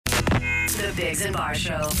The Biggs and Bar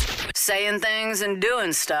Show. Saying things and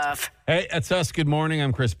doing stuff. Hey, that's us. Good morning.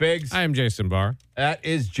 I'm Chris Biggs. I am Jason Barr. That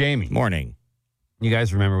is Jamie. Morning. You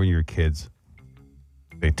guys remember when you were kids?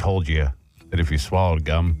 They told you that if you swallowed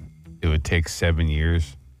gum, it would take 7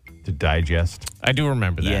 years to digest. I do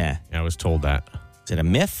remember that. Yeah. I was told that. Is it a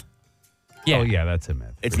myth? Yeah. Oh, yeah, that's a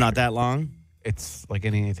myth. It's not that long? It's like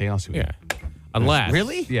anything else you eat. Yeah. Unless.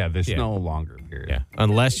 Really? Yeah, there's Yeah. no longer period. Yeah.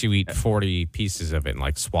 Unless you eat 40 pieces of it and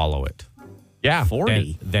like swallow it. Yeah.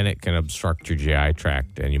 40? Then it can obstruct your GI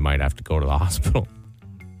tract and you might have to go to the hospital.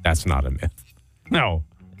 That's not a myth. No.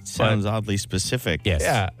 Sounds oddly specific. Yes.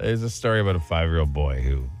 Yeah, there's a story about a 5-year-old boy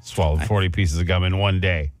who swallowed 40 pieces of gum in one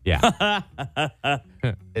day. Yeah.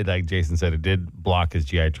 It, like Jason said, it did block his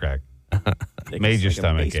GI tract. Major Like a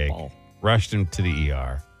stomach ache. baseball. Rushed him to the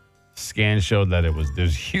ER. Scan showed that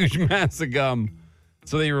there's a huge mass of gum.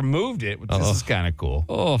 So they removed it, which this is kind of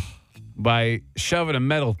cool, by shoving a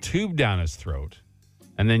metal tube down his throat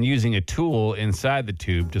and then using a tool inside the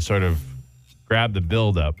tube to sort of grab the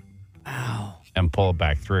buildup and pull it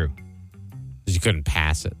back through. Because you couldn't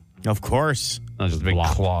pass it. Of course. That was just a big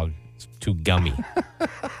blocked. clog. It's too gummy.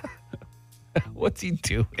 What's he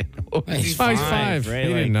doing? What was he He's He's Five, five. right?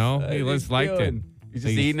 He didn't know. What's He he just liked it. doing? He's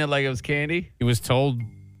just eating it like it was candy? He was told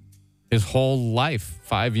his whole life,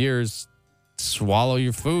 5 years, swallow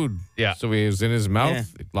your food. Yeah. So he was in his mouth.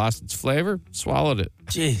 Yeah. It lost its flavor, swallowed it.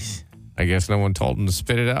 Jeez. I guess no one told him to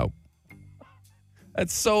spit it out.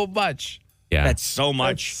 That's so much. Yeah. That's so That's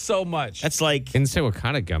much. so much. That's like, Didn't say what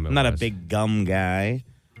kind of gum it I'm not a was. big gum guy.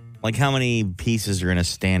 Like, how many pieces are in a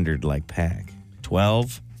standard, like, pack?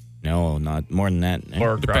 12? No, not more than that.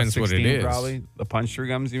 Or Depends across what it 16 is. Probably. The punch-through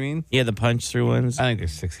gums, you mean? Yeah, the punch-through ones. I think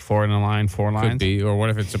there's 64 in the line, 4 lines. Could be. Or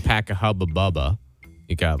what if it's a pack of Hubba Bubba?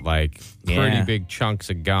 You got like pretty Yeah. big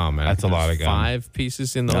chunks of gum. And That's a lot there's of gum. 5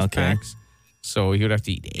 pieces in those Okay. packs. So he would have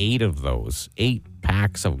to eat 8 of those. 8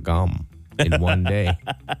 packs of gum in one day.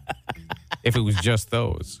 If it was just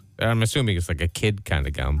those. I'm assuming it's like a kid kind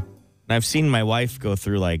of gum. And I've seen my wife go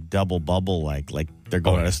through, like, double bubble, like they're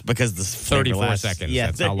going to, because the 34 seconds.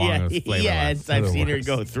 That's how long the flavor lasts. I've seen her Otherwise.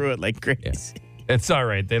 go through it like crazy. It's all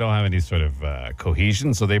right. They don't have any sort of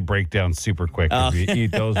cohesion, so they break down super quick. If you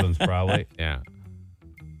eat those ones, probably. Yeah.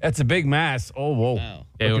 That's a big mass. Oh, whoa. Wow.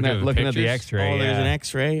 Yeah, Looking at the pictures. X-ray. Oh, there's yeah. an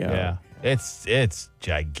X-ray? Oh. Yeah. It's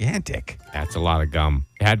gigantic. That's a lot of gum.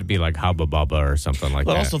 It had to be like Hubba Bubba or something like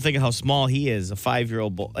But that. also think of how small he is, a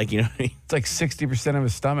 5-year-old boy. Like, you know what I mean? It's like 60% of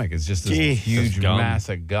his stomach is just this Jeez. huge Gum. mass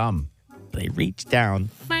of gum. They reached down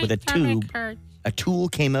with a tube. A tool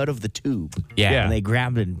came out of the tube. yeah. And they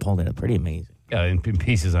grabbed it and pulled it up. Pretty amazing. Yeah, in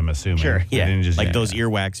pieces, I'm assuming. They Yeah. didn't just, Like those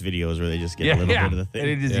earwax videos where they just get a little bit of the And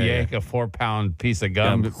he thing. just Yeah, yank a 4-pound piece of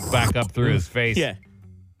gum back up through his face. Yeah.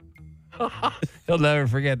 He'll never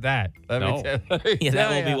forget that. Let me No. tell you. Yeah, that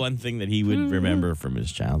will be one thing that he would remember from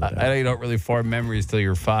his childhood. I know you don't really form memories till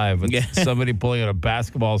you're 5, but Yeah. somebody pulling out a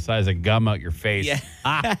basketball size of gum out your face.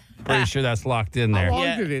 Yeah. Pretty sure that's locked in there. How long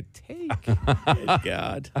Yeah. did it take?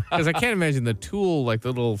 God. Because I can't imagine the tool, like the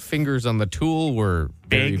little fingers on the tool were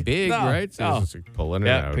very Big? big, No, right? So no. it's just like pulling it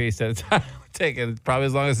Yeah, out. piece at a time. Taking probably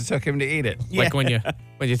as long as it took him to eat it. Like when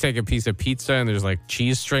you take a piece of pizza and there's like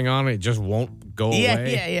cheese string on it, it just won't go Yeah,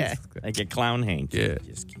 away. yeah. Like a clown Hank. Yeah. It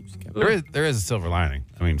just keeps coming. There is a silver lining.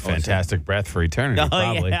 I mean, fantastic breath for eternity, Oh,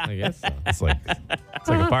 probably. yeah. I guess so. It's like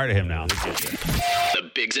a part of him now.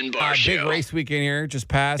 The Biggs and Bar Show. Big race weekend here just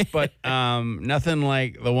passed, but nothing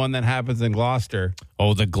like the one that happens in Gloucester.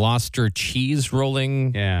 Oh, the Gloucester cheese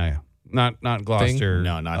rolling. Yeah, not Gloucester.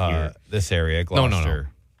 No, not here. This area, No, Gloucester, no.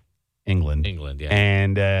 England. England, yeah.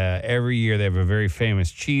 And every year they have a very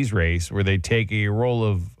famous cheese race where they take a roll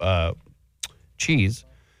of cheese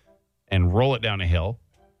and roll it down a hill,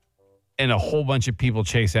 and a whole bunch of people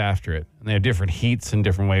chase after it. And they have different heats and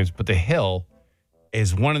different waves, but the hill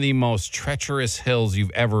is one of the most treacherous hills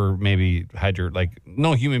you've ever maybe had your, like,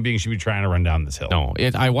 no human being should be trying to run down this hill. No,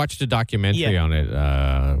 I watched a documentary on it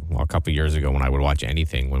a couple of years ago when I would watch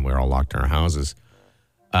anything when we were all locked in our houses.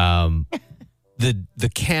 The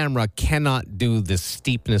camera cannot do the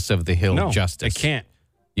steepness of the hill No, justice. it can't.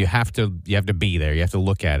 You have to be there. You have to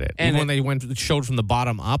look at it. And Even when they showed from the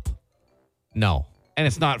bottom up, no. And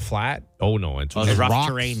it's not flat. Oh no, it's Oh, the rough rocks.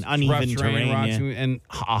 terrain, uneven terrain. rocks, Yeah. and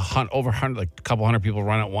over 100, like a couple hundred people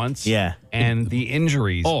run at once. Yeah. And the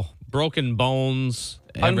injuries. Oh, broken bones.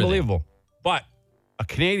 everything. Unbelievable. But a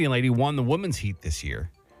Canadian lady won the women's heat this year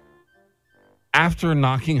after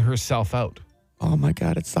knocking herself out. Oh my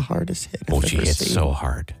God, it's the hardest hit. Oh I've gee, ever it's seen. so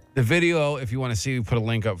hard. The video, if you want to see, we put a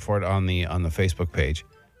link up for it on the Facebook page.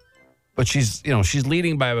 But she's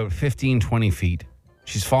leading by about 15, 20 feet.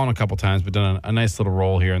 She's fallen a couple times, but done a nice little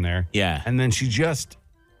roll here and there. Yeah. And then she just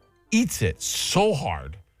eats it so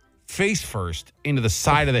hard, face first, into the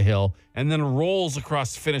side of the hill, and then rolls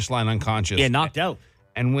across the finish line unconscious. Yeah, knocked out.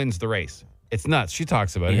 And wins the race. It's nuts. She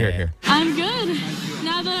talks about it. Here. I'm good.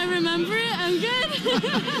 Now that I remember it, I'm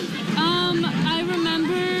good. I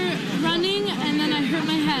remember running, and then I hurt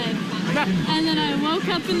my head. And then I woke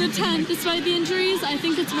up in the tent. Despite the injuries, I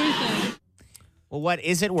think it's worth it. Well, what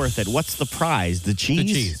is it worth it? What's the prize? The cheese?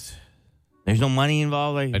 The cheese. There's no money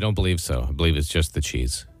involved? I don't believe so. I believe it's just the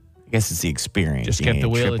cheese. I guess it's the experience. Just get the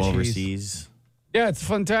wheel trip of cheese. overseas. Yeah, it's a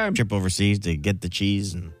fun time. Trip overseas to get the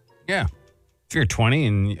cheese. And Yeah. If you're 20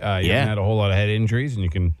 and you haven't had a whole lot of head injuries and you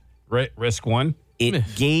can risk one. It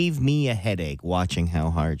gave me a headache watching how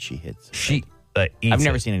hard she hits. She I've eats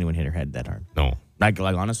never it. seen anyone hit her head that hard. No. Like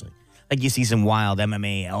honestly. Like you see some wild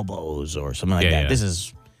MMA elbows or something like that. Yeah. This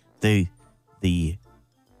is the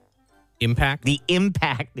Impact? the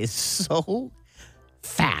impact is so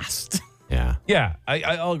fast. Yeah. Yeah,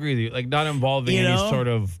 I'll agree with you. Like not involving You any know? sort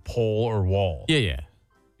of pole or wall. Yeah.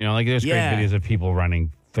 You know, like there's Yeah. great videos of people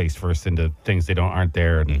running face first into things they aren't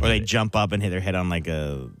there. And Or they jump up and hit their head on like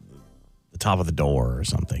the top of the door or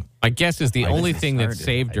something. My guess is the only thing that started.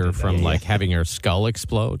 saved I her did that. from Yeah. like having her skull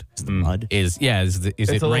explode It's the mud. is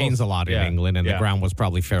it a rains little- a lot in yeah, England and yeah. the ground was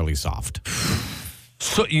probably fairly soft.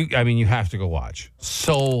 So you have to go watch.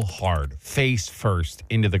 So hard, face first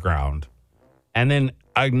into the ground, and then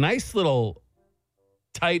a nice little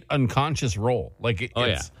tight unconscious roll. Like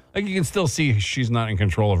it's like you can still see she's not in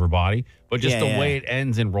control of her body, but just the way it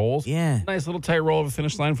ends and rolls. Yeah. Nice little tight roll of a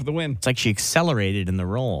finish line for the win. It's like she accelerated in the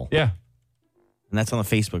roll. Yeah, And that's on the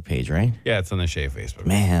Facebook page, right? yeah, it's on the Shea Facebook.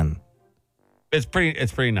 Man. It's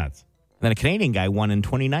pretty nuts. And then a Canadian guy won in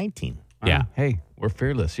 2019. Yeah. Hey, we're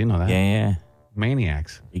fearless. You know that. Yeah.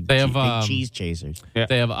 Maniacs. Big, They have, big cheese chasers. Yeah.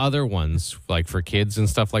 They have other ones like for kids and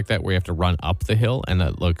stuff like that where you have to run up the hill and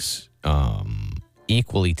it looks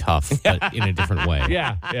equally tough but in a different way.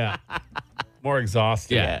 Yeah. More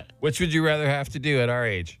exhausting. Yeah. Which would you rather have to do at our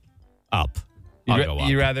age? Up. I'll go up.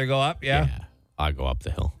 You'd rather go up? Yeah. I'll go up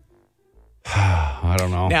the hill. I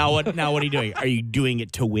don't know. Now what are you doing? Are you doing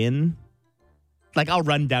it to win? Like I'll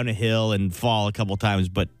run down a hill and fall a couple times,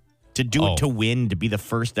 but to do it to win, to be the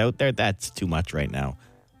first out there, that's too much right now.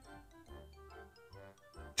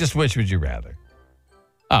 Just which would you rather?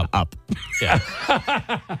 Up. Yeah.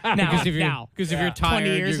 Now, Because if you're 20 tired,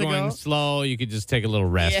 years you're going ago? slow, you could just take a little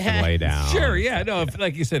rest and lay down. Sure, yeah. No, if,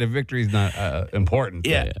 like you said, if victory's not important.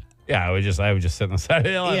 Yeah. Yeah, I would just sit on the side of the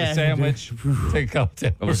hill, have a sandwich, take a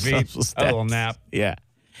couple of feet, a little nap. Yeah.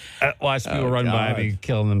 Watch people run by God. me,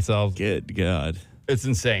 killing themselves. Good God. It's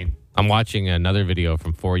insane. I'm watching another video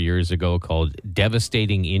from 4 years ago called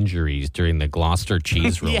Devastating Injuries During the Gloucester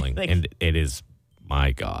Cheese Yeah, Rolling. And it is,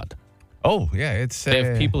 my God. Oh, yeah. It's They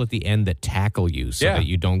have people at the end that tackle you so Yeah. that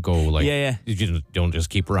you don't go like, you just don't just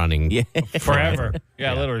keep running. Yeah. forever.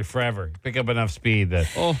 Yeah, literally forever. Pick up enough speed that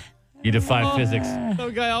you defy physics.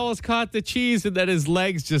 Some guy almost caught the cheese and then his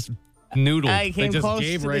legs just noodled. I They came just close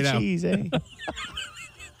gave to right the up. cheese, eh?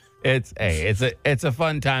 It's a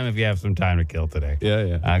fun time if you have some time to kill today.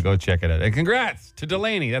 Yeah. Go check it out. And congrats to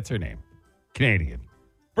Delaney. That's her name. Canadian.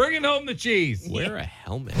 Bringing home the cheese. Wear a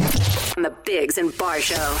helmet. On the Biggs and Bar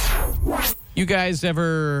Show. You guys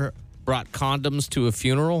ever brought condoms to a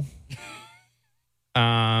funeral?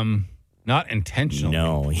 Not intentional.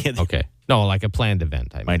 No. Yeah, Okay. No, like a planned event.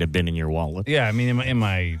 I mean. might have been in your wallet. Yeah, I mean, in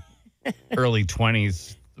my early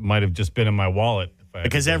 20s, it might have just been in my wallet. if I-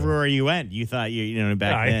 Because everywhere you went, you thought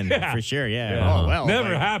back then, Yeah. for sure, yeah. Yeah. Oh, well. Never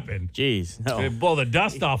like, happened. Jeez. No. They blow the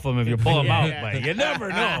dust off them if you pull them Yeah. out, but you never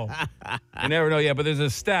know. You never know. Yeah, but there's a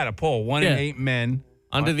stat, a poll. 1 in Yeah. 8 men.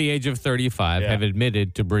 Under the age of 35 Yeah. have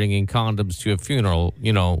admitted to bringing condoms to a funeral,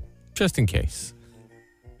 just in case.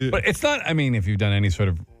 But it's not, I mean, if you've done any sort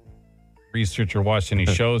of research or watched any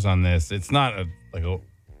shows on this, it's not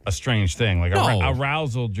a strange thing. Like No.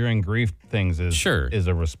 arousal during grief things is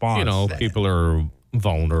a response. People are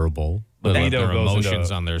vulnerable. They let Libido their goes into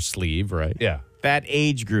emotions on their sleeve, right? Yeah. That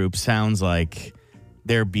age group sounds like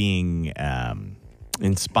they're being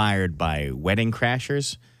inspired by Wedding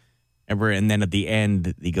Crashers. And then at the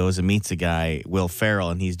end, he goes and meets a guy, Will Ferrell,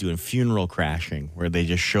 and he's doing funeral crashing, where they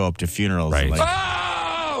just show up to funerals. Right. And like,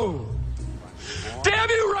 Oh! Damn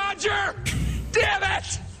you, Roger! Damn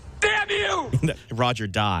it! Damn you! Roger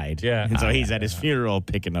died. Yeah. And so he's at his funeral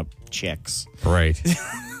picking up checks. Right.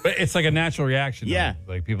 But it's like a natural reaction. though. Yeah.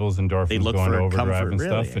 Like people's endorphins They look going to for overdrive comfort, and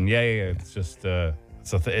really. stuff. And yeah. It's just,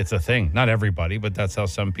 it's a thing. Not everybody, but that's how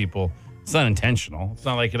some people, it's not intentional. It's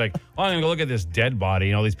not like you're like, oh, I'm going to go look at this dead body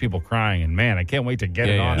and all these people crying. And man, I can't wait to get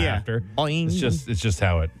it on Yeah. after. Boing. It's just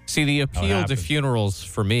how it. See, the appeal to happens. funerals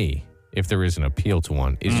for me, if there is an appeal to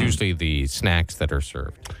one, is usually the snacks that are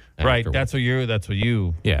served. Right. afterwards. That's what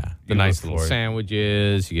you. Yeah, the You nice look little for it.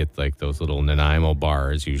 sandwiches. You get like those little Nanaimo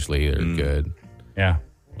bars. Usually they're good. Yeah.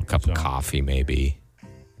 A cup of coffee, maybe.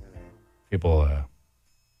 People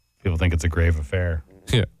think it's a grave affair.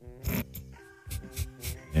 Yeah.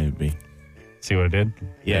 It'd be. See what it did?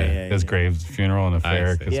 Yeah. His Graves' funeral and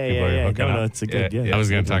affair. see. Because people are hooking No, up. it's a good. Yeah. I was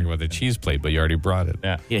going to talk about the cheese plate, but you already brought it.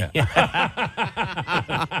 Yeah.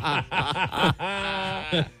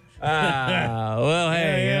 Well,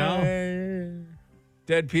 hey, you know,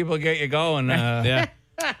 dead people get you going. Yeah,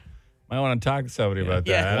 Might want to talk to somebody about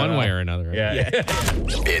that. I don't one know. way or another. Right? Yeah.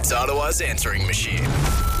 It's Ottawa's answering machine.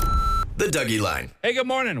 The Dougie Line. Hey, good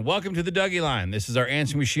morning. Welcome to the Dougie Line. This is our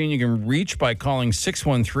answering machine. You can reach by calling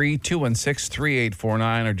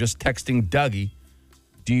 613-216-3849 or just texting Dougie,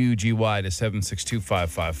 DUGY, to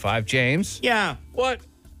 762-555. James, Yeah. what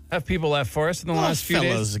have people left for us in the Well, last few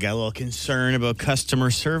fellows days? got a little concern about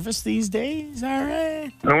customer service these days. All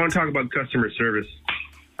right. I want to talk about customer service.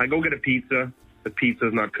 I go get a pizza. The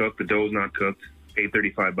pizza's not cooked. The dough's not cooked. Pay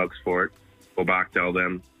 $35 for it. Go back, tell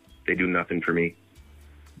them. They do nothing for me.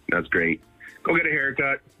 That's great. Go get a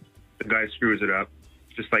haircut. The guy screws it up.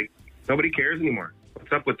 Just like nobody cares anymore.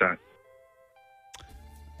 What's up with that?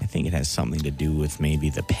 I think it has something to do with maybe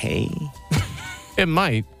the pay It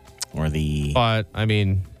might, or the. but I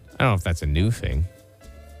mean, I don't know if that's a new thing.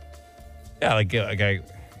 Yeah, like a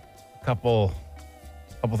couple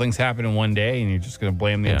things happen in one day, and you're just going to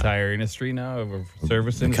blame the Yeah. entire industry now of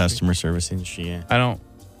service The industry? customer service industry. Yeah. I don't.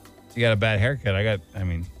 You got a bad haircut.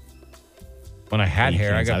 When I had You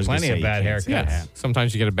hair, I can't- I got was gonna plenty say of you bad can't say haircuts. that.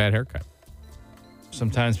 Sometimes you get a bad haircut.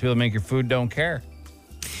 Sometimes people make your food don't care.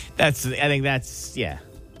 I think that's, yeah.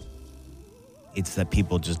 It's that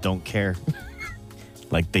people just don't care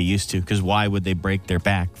like they used to. Because why would they break their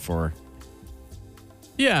back for,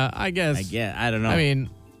 Yeah, I guess. I don't know. I mean,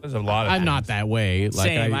 There's a lot of I'm not that way. Like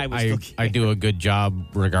Same, I was looking- I do a good job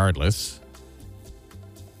regardless,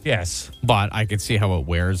 Yes. but I could see how it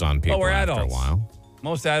wears on people we're after adults. a while.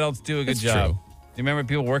 Most adults do a good That's job. true. You remember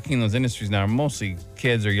people working in those industries now are mostly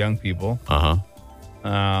kids or young people,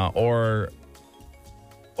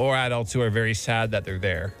 or adults who are very sad that they're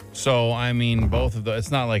there. So, I mean, both of those,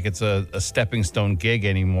 it's not like it's a stepping stone gig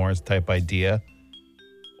anymore, it's type idea.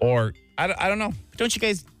 Or, I don't know. don't you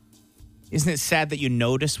guys, isn't it sad that you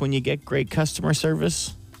notice when you get great customer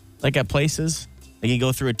service? Like at places? Like you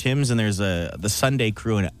go through a Tim's and there's the Sunday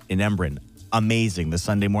crew in Embrun. Amazing. The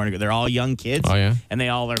Sunday morning. They're all young kids. Oh, yeah? And they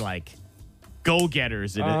all are like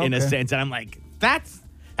go-getters in a okay. sense. And I'm like, that's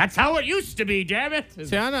how it used to be, damn it.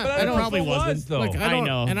 See, I it don't probably wasn't, though. Like, I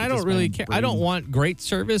know. and I Just don't really my care. I don't brain. want great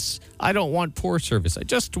service. I don't want poor service. I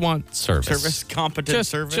just want service. Competent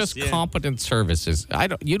service. Just yeah. competent services.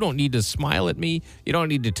 You don't need to smile at me. You don't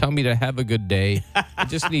need to tell me to have a good day. It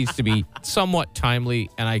just needs to be somewhat timely,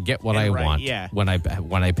 and I get what And I right, want yeah. when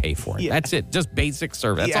I pay for it. Yeah. That's it. Just basic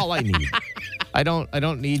service. That's Yeah. all I need. I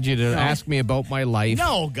don't need you to ask me about my life.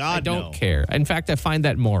 No, God, I don't no. care. In fact, I find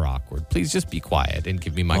that more awkward. Please just be quiet and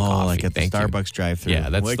give me my Oh, coffee. like at the Thank you. Starbucks drive-thru. Yeah,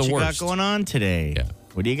 that's what the you worst. got going on today? Yeah.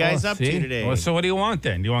 What are you guys up See? to today? Well, so what do you want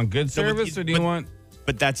then? Do you want good So, service or do you but- want...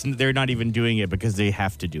 But they're not even doing it because they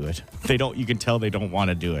have to do it. They don't. You can tell they don't want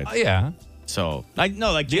to do it. Oh, yeah. So like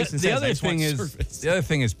Jason The says, I other just want thing is, service. the other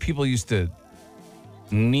thing is people used to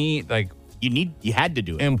need, like, you had to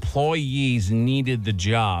do it. employees needed the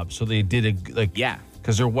job, so they did Yeah.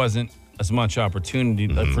 because there wasn't as much opportunity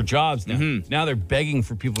for jobs now. Now they're begging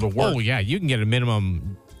for people to work Oh yeah, you can get a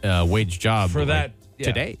minimum wage job for like, that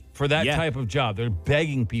today. for that Yeah. type of job. They're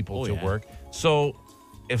begging people to yeah. work. So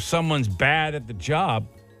if someone's bad at the job,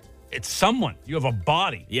 it's someone. You have a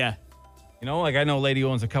body. Yeah. You know, like I know a lady who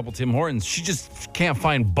owns a couple Tim Hortons. She just can't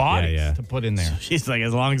find bodies Yeah. to put in there. She's like,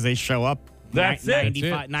 as long as they show up, That's it.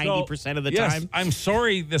 90% of the yes, time. I'm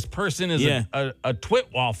sorry this person is Yeah. a twit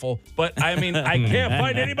waffle, but I mean, I can't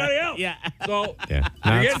find anybody else. Yeah. So Yeah.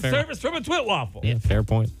 No, you're that's getting fair. service from a twit waffle. Yeah, fair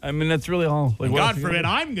point. I mean, that's really all. Like, what God else you forbid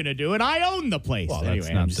gonna I'm going to do it. I own the place. do? Well, anyway, that's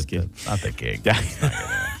I'm not just the, kidding. not the gig.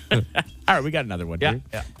 All right, we got another one. Yeah. Here.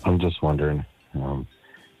 Yeah. I'm just wondering,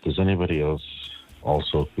 does anybody else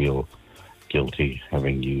also feel guilty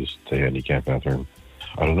having used the handicap bathroom?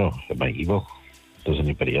 I don't know. Am I evil? Does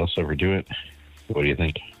anybody else ever do it? What do you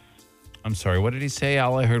think? I'm sorry. What did he say?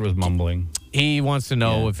 All I heard was mumbling. He wants to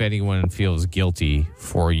know if anyone feels guilty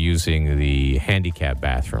for using the handicap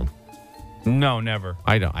bathroom. No, never.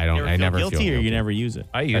 I don't. I never feel guilty, or you never use it.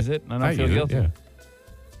 I use it, and I don't feel use guilty. It, yeah.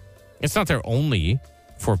 It's not there only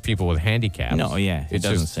for people with handicaps. No, yeah, it It's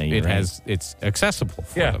doesn't just, say, it you're right. has. It's accessible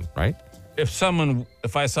for Yeah. them, right?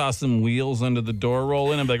 If I saw some wheels under the door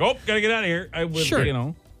rolling, I'm like, oh, gotta get out of here. I would, Sure. you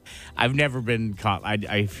know. I've never been caught.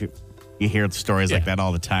 You hear stories like that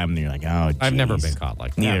all the time, and you're like, oh, geez. I've never been caught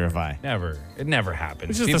like that. Neither have I. Never. It never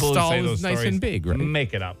happens. It's just People the who stall say is those nice stories and big, right?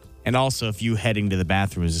 Make it up. And also, if you heading to the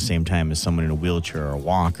bathroom at the same time as someone in a wheelchair or a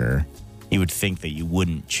walker, you would think that you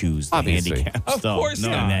wouldn't choose the Obviously. handicap Of stall. course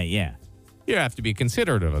knowing not. that, yeah. You have to be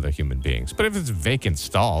considerate of other human beings. But if it's a vacant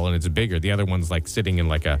stall and it's bigger, the other one's like sitting in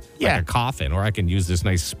like a coffin, or I can use this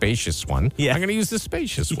nice spacious one. Yeah. I'm going to use the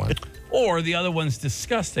spacious one. Or the other one's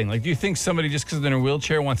disgusting. Like, do you think somebody, just because they're in a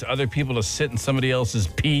wheelchair, wants other people to sit in somebody else's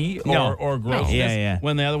pee No. or grossness Yeah.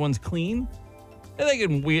 when the other one's clean? And they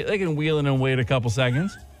can wheel in and wait a couple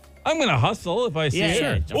seconds. I'm going to hustle if I see it.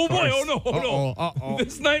 Sure, of Oh, boy. course. Oh, no.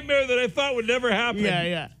 This nightmare that I thought would never happen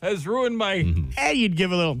has ruined my... Hey, you'd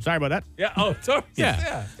give a little, sorry about that. Yeah. Oh, sorry.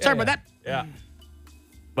 Yeah. Sorry about that. Yeah.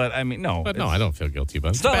 But, I mean, no. But no, I don't feel guilty about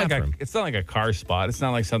it. It's not like a car spot. It's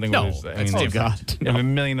not like something No, where there's... that's different. God. You have a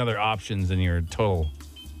million other options and you're a total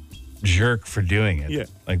jerk for doing it. Yeah.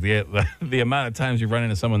 Like the amount of times you run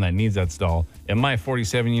into someone that needs that stall. In my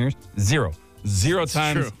 47 years, zero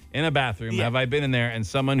times true. in a bathroom have I been in there and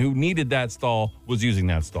someone who needed that stall was using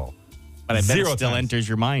that stall. But I bet it Zero still times. enters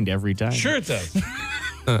your mind every time. Sure it does.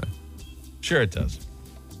 Sure it does.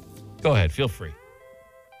 Go ahead. Feel free.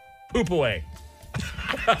 Poop away.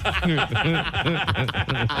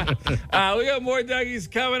 We got more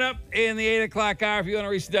Dougies coming up in the 8 o'clock hour. If you want to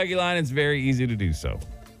reach the Dougie line, it's very easy to do so.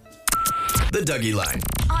 The Dougie Line.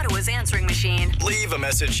 Ottawa's answering machine. Leave a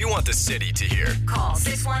message you want the city to hear. Call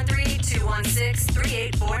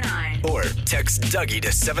 613-216-3849. Or text Dougie to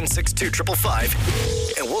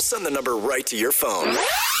 762-555 and we'll send the number right to your phone.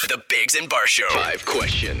 The Biggs and Bar Show. 5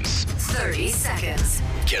 questions. 30 seconds.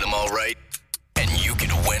 Get them all right, and you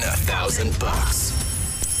could win $1,000.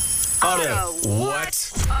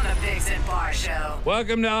 What? On the Biggs and Bar Show.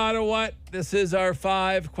 Welcome to OttaWHAT. This is our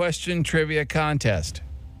 5-question trivia contest.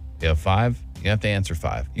 You have 5. You have to answer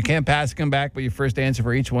 5. You can't pass and come back, but your first answer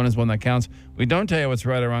for each one is one that counts. We don't tell you what's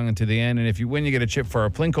right or wrong until the end. And if you win, you get a chip for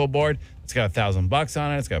our Plinko board. It's got $1,000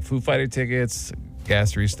 on it. It's got Foo Fighter tickets,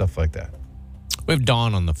 gasseries, stuff like that. We have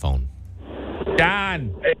Dawn on the phone.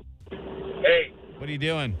 Don, Hey, what are you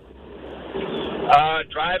doing?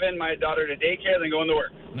 driving my daughter to daycare, then going to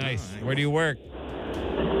work. Nice. Where do you work?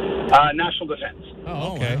 National Defense.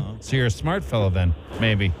 Oh, okay. So you're a smart fellow then,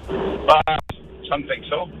 maybe. Some think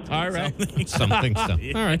so. All right. Something. All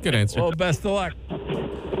right, good answer. Well, best of luck. All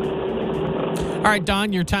right,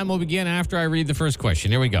 Don, your time will begin after I read the first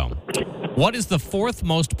question. Here we go. What is the 4th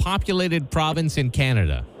most populated province in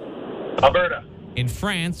Canada? Alberta. In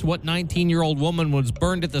France, what 19-year-old woman was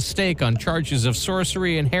burned at the stake on charges of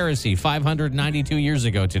sorcery and heresy 592 years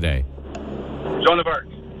ago today? Joan of Arc.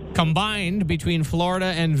 Combined between Florida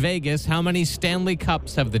and Vegas, how many Stanley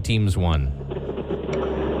Cups have the teams won?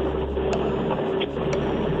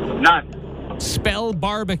 None. Spell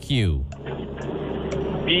barbecue.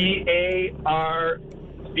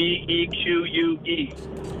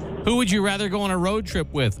 BARBEQUE. Who would you rather go on a road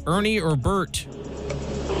trip with, Ernie or Bert?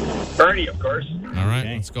 Ernie, of course. All right,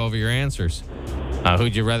 let's go over your answers.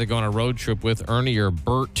 Who'd you rather go on a road trip with, Ernie or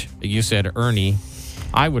Bert? You said Ernie.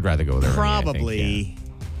 I would rather go with Ernie. Probably.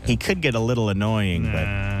 He could get a little annoying,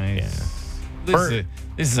 Nice. This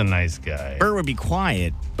is a nice guy. but Bert would be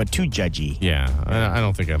quiet, but too judgy. Yeah, I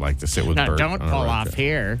don't think I'd like to sit with No, Bert. don't on a fall road off trip.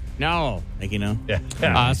 here. No. Like,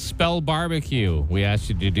 Yeah. Spell barbecue. We asked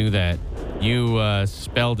you to do that. You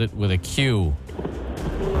spelled it with a Q.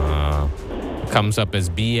 Comes up as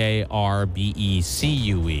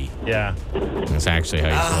BARBECUE. Yeah. That's actually how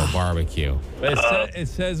you spell barbecue. But it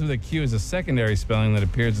says with a Q is a secondary spelling that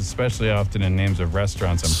appears especially often in names of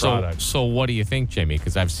restaurants and products. So what do you think, Jamie?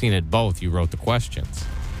 Because I've seen it both. You wrote the questions.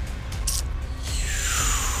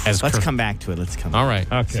 Let's come back to it. All right.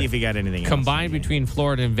 Okay. See if we got anything else. Combined between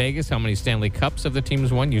Florida and Vegas, how many Stanley Cups have the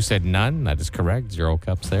teams won? You said none. That is correct. 0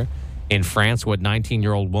 cups there. In France, what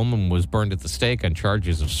 19-year-old woman was burned at the stake on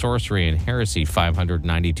charges of sorcery and heresy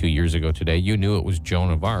 592 years ago today? You knew it was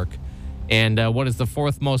Joan of Arc. And what is the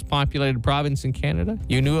 4th most populated province in Canada?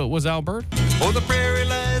 You knew it was Alberta. Oh, the prairie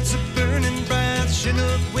lights are burning bright.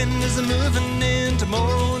 Chinook wind is moving in.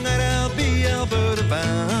 Tomorrow night I'll be Alberta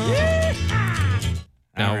bound.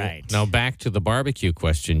 Now, All right. Now back to the barbecue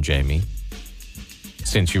question, Jamie.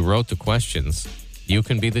 Since you wrote the questions, you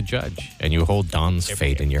can be the judge, and you hold Don's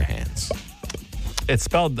fate in your hands. It's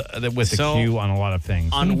spelled with a Q on a lot of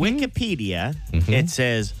things. On Wikipedia, it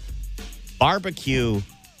says barbecue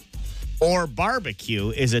or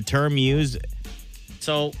barbecue is a term used.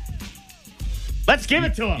 So let's give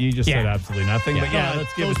it to him. You just said absolutely nothing, but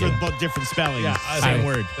let's give it those to were him. both different spellings. Yeah, Same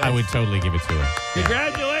word. I would totally give it to him.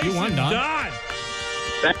 Congratulations, You won, Don.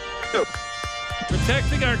 Thank you.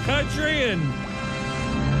 Protecting our country and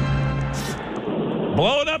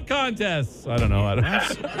Blow it up contests. I don't know. All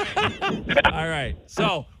right.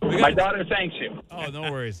 So My daughter thanks you. Oh,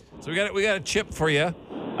 no worries. So we got a chip for you.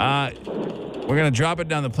 We're gonna drop it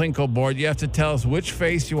down the Plinko board. You have to tell us which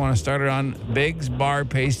face you want to start it on: Biggs, Bar,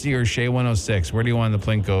 Pasty, or Shea 106. Where do you want the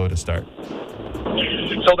Plinko to start?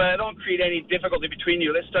 So that I don't create any difficulty between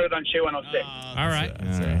you, let's start it on Shea 106. All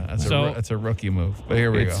right. That's a rookie move. But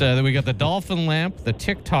here we go. We got the Dolphin Lamp, the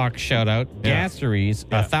TikTok shout out, Gasseries,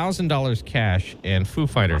 $1,000 cash, and Foo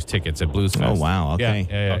Fighters tickets at Blues Fest. Oh, wow. Okay.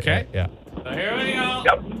 Yeah. So here we go.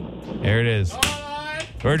 Yep. Here it is.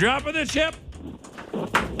 We're dropping the chip.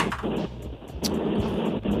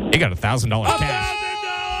 He got $1,000 cash.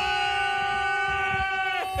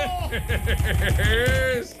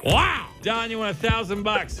 $1,000. Wow. Don, you want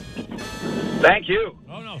 $1,000? Thank you.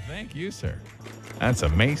 Oh, no, thank you, sir. That's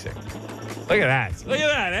amazing. Look at that. Look at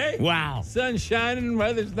that, eh? Wow. Sun shining,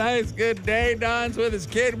 weather's nice, good day. Don's with his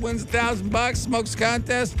kid, wins $1,000, smokes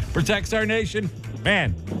contest, protects our nation.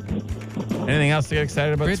 Man, anything else to get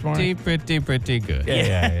excited about this morning? Pretty good.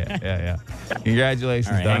 Yeah. Congratulations,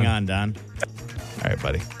 All right, Don. hang on, Don. All right,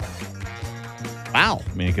 buddy. Wow.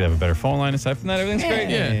 I mean, you could have a better phone line aside from that. Everything's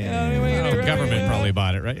great. Government probably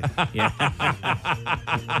bought it, right?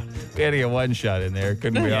 We had to get one shot in there.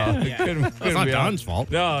 Couldn't we all? Couldn't That's not we all? Don's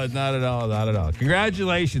fault. No, not at all. Not at all.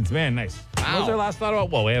 Congratulations, man. Nice. What was our last thought about?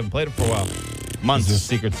 Well, we haven't played it for a while. Months. This is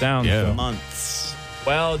Secret Sound. Yeah. So. Months.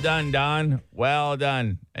 Well done, Don. Well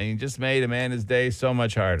done. And you just made Amanda's day so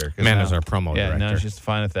much harder. Amanda's our promo Yeah, director. now she's to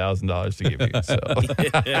find $1,000 to give you. So.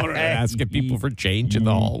 Asking people for change in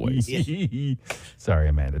the hallways. Sorry,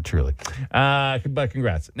 Amanda, truly. But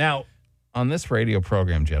congrats. Now, on this radio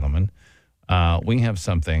program, gentlemen, we have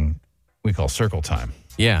something we call Circle Time.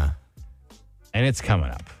 Yeah. And it's coming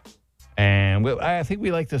up. And I think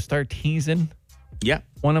we like to start teasing. Yeah.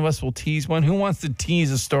 One of us will tease one. Who wants to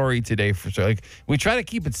tease a story today? Like, we try to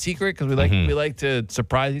keep it secret because we like to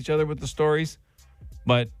surprise each other with the stories.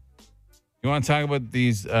 But you want to talk about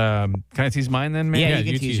these? Can I tease mine then? Maybe? Yeah,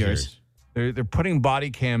 you can tease yours. They're putting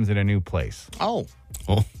body cams in a new place. Oh.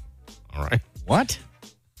 All right. What?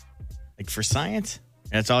 Like for science?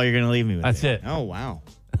 That's all you're going to leave me with? That's there? it. Oh, wow.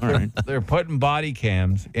 All right. They're putting body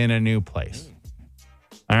cams in a new place.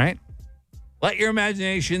 All right? Let your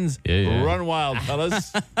imaginations run wild,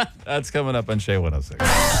 fellas. That's coming up on Shea 106.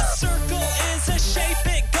 Circle is a shape,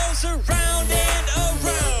 it goes around and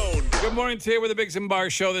around. Good morning to you with the Biggs and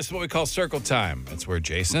Bar Show. This is what we call Circle Time. It's where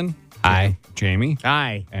Jason, Hi. Jamie,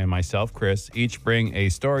 Hi. and myself, Chris, each bring a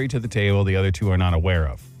story to the table the other two are not aware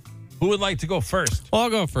of. Who would like to go first? Well, I'll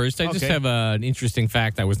go first. I just Okay. have an interesting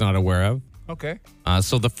fact I was not aware of. Okay.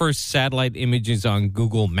 So the first satellite images on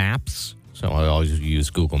Google Maps, so I always use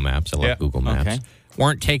Google Maps. I love Google Maps. Okay.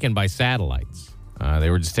 Weren't taken by satellites. They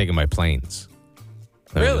were just taken by planes.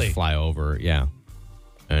 They would Really? just fly over, yeah.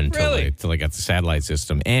 Until Really? they got the satellite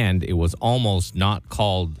system. And it was almost not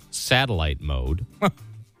called satellite mode.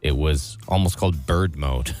 It was almost called bird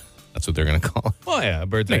mode. That's what they're going to call it. Oh, yeah.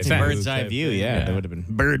 Bird's Makes sense. Bird's eye view, yeah. That would have been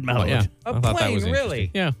bird mode. Oh, yeah. A I thought that plane, was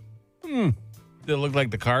really? interesting. Yeah. Did it look like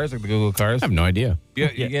the cars, like the Google cars? I have no idea. You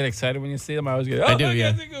get excited when you see them? I always get, I do, look, yeah.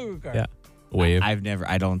 it's a Google car. Yeah. Wave. I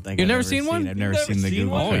don't think You've I've never ever seen one? I've never You've seen the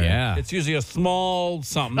Google one? car. Oh, yeah. It's usually a small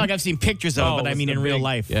something. Like I've seen pictures of Oh, it, but I it's mean the in real big-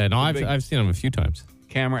 life. Yeah, no, big- I've seen them a few times.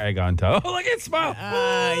 Camera egg on top. Oh, look at it smile.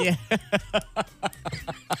 Yeah.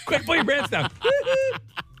 Quick, pull your pants down.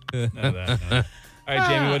 No. All right,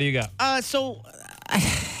 Jamie, what do you got? So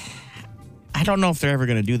I don't know if they're ever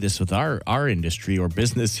going to do this with our industry or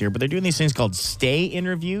business here, but they're doing these things called stay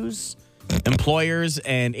interviews. Employers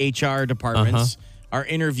and HR departments are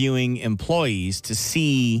interviewing employees to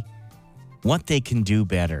see what they can do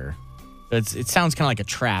better. It sounds kind of like a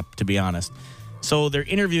trap, to be honest. So they're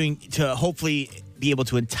interviewing to hopefully be able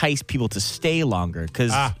to entice people to stay longer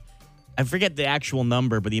because I forget the actual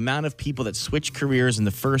number, but the amount of people that switched careers in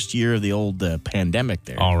the first year of the old pandemic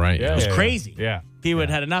there. All right. Yeah. It was crazy. Yeah. People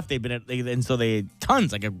had enough. And so they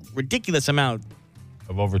tons, like a ridiculous amount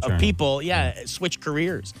Of overturn. of people, switch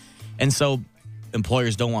careers. And so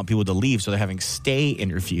employers don't want people to leave, so they're having stay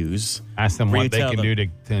interviews. Ask them where you what they tell can them. do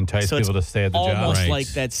to entice So it's people to stay at the job. almost Right. like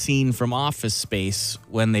that scene from Office Space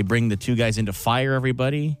when they bring the two guys in to fire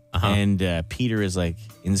everybody, and Peter is like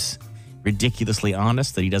ridiculously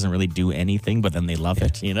honest that he doesn't really do anything, but then they love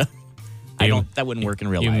it. You know, that wouldn't work in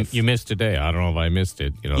real life. You missed today. I don't know if I missed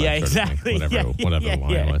it. You know, Yeah, that sort of thing. exactly. Whatever Yeah, the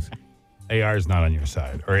line yeah. was. AR is not on your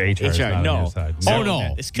side, or HR is not no. on your side. Oh,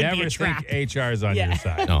 no. This could Never be a trap. think HR is on your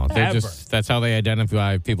side. No, they're Ever. that's how they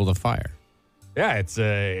identify people to fire. Yeah, it's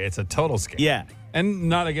a total scam. Yeah. And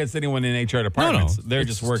not against anyone in HR departments. No. They're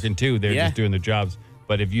just working too. They're just doing their jobs.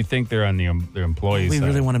 But if you think they're on their employees' We side,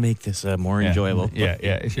 really want to make this more enjoyable.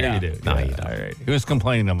 Yeah, sure you do. No, Yeah, you don't. All right. Who's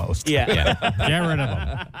complaining the most? Yeah. Get rid of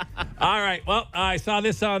them. All right. Well, I saw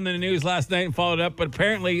this on the news last night and followed up, but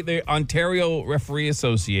apparently the Ontario Referee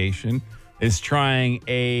Association is trying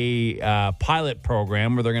a pilot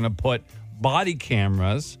program where they're going to put body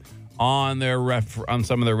cameras on on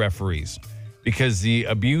some of their referees because the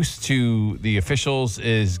abuse to the officials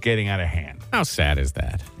is getting out of hand. How sad is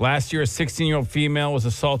that? Last year, a 16-year-old female was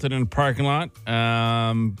assaulted in a parking lot,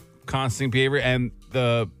 constant behavior, and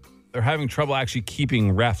they're having trouble actually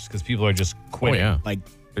keeping refs because people are just quitting. Oh, yeah. Like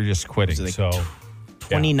They're just quitting. Was it So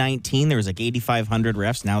 2019, there was like 8,500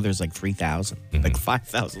 refs. Now there's like 3,000. Like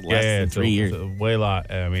 5,000 less in 3 years. It's a way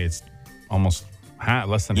lot. I mean, it's almost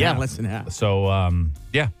less than half. Yeah, less than half. So,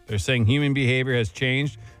 they're saying human behavior has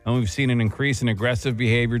changed, and we've seen an increase in aggressive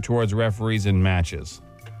behavior towards referees in matches.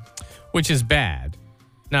 Which is bad.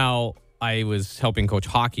 Now, I was helping coach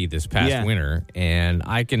hockey this past winter, and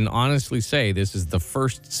I can honestly say this is the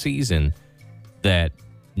first season that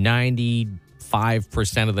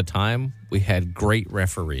 95% of the time we had great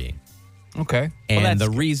refereeing. Okay. And the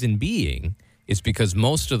reason being is because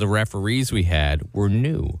most of the referees we had were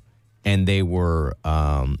new, and they would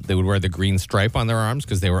wear the green stripe on their arms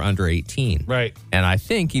because they were under 18. Right. And I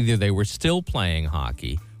think either they were still playing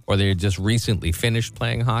hockey or they had just recently finished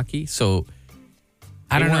playing hockey. So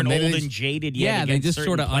I don't know. Old Maybe and jaded yet. Yeah, they against just certain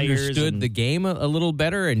sort of players understood and- the game a little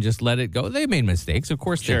better and just let it go. They made mistakes. Of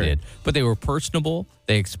course Sure. they did. But they were personable.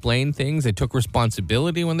 They explained things. They took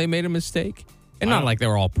responsibility when they made a mistake. And not like they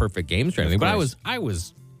were all perfect games or anything. But I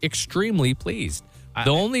was extremely pleased.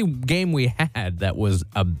 The only game we had that was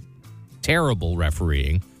a terrible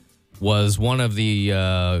refereeing was one of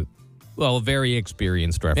the very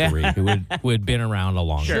experienced referee who had been around a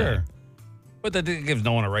long time. But that gives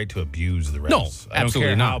no one a right to abuse the refs. No, I don't absolutely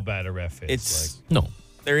care not. how bad a ref is.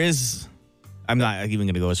 There is. I'm not even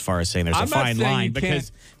going to go as far as saying there's I'm a not fine saying line you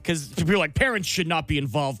because people are like, parents should not be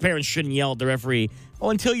involved. Parents shouldn't yell at the referee.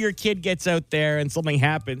 Well, until your kid gets out there and something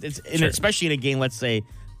happens, and especially in a game, let's say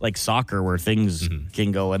like soccer, where things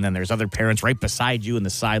can go, and then there's other parents right beside you, and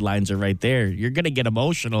the sidelines are right there. You're going to get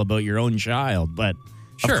emotional about your own child, but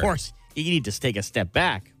of course you need to take a step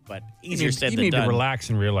back. But easier said than done. You need to relax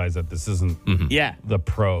and realize that this isn't the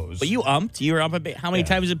pros. But you umped. You were up a bit. How many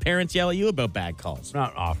times did parents yell at you about bad calls?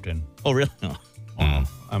 Not often. Oh, really? Oh.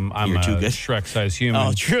 I'm You're too a good. Shrek-sized human.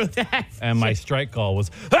 Oh, true. And my strike call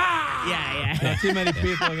was, Yeah. Not too many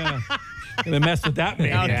people are gonna mess with that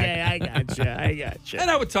maniac. Okay, I gotcha.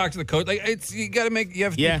 And I would talk to the coach. Like you got to you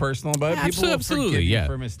have to be personal about it. People will forgive you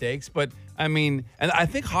for mistakes, but I mean, and I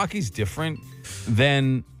think hockey's different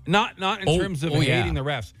than not in terms of hating the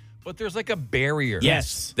refs. But there's like a barrier.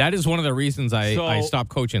 Yes. That is one of the reasons I stopped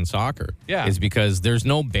coaching soccer. Yeah. Is because there's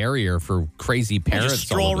no barrier for crazy parents. just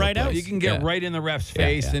stroll all over the right out. place. You can get right in the ref's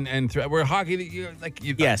face and where hockey, the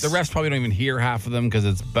refs probably don't even hear half of them because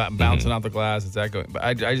it's bouncing off the glass. It's echoing. But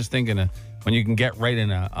I just think when you can get right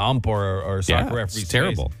in a ump or a soccer referee's it's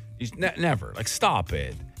terrible. Face, never. Like, stop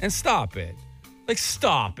it. And stop it. Like,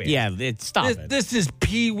 stop it. Yeah, stop it. This is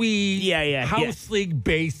Pee-wee House League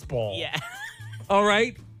baseball. Yeah. All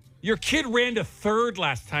right? Your kid ran to third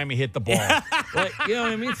last time he hit the ball. Like, you know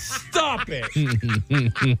what I mean? Stop it.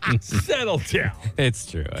 Settle down. It's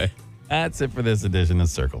true. That's it for this edition of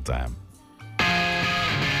Circle Time.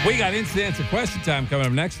 We got instant answer question time coming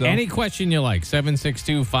up next, though. Any question you like,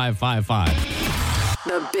 762-555.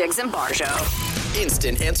 The Biggs and Bar Show.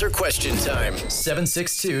 Instant answer question time.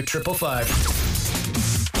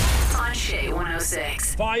 762-555. On Shea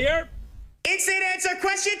 106. Fire. Instant answer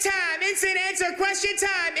question time. Instant answer question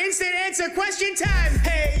time. Instant answer question time.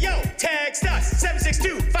 Hey, yo, text us.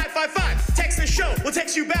 762-555. Text the show. We'll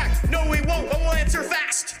text you back. No, we won't, but we'll answer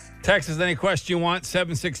fast. Text us any question you want,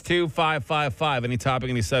 762-555. Any topic,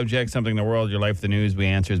 any subject, something in the world, your life, the news, we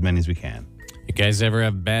answer as many as we can. You guys ever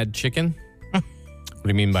have bad chicken? What do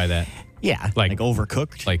you mean by that? Yeah, like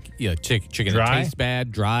overcooked. Like, chicken that Dry? tastes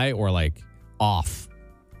bad, dry, or like off.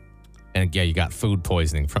 And you got food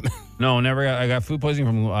poisoning from it. No, never. I got food poisoning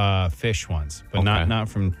from fish once, but not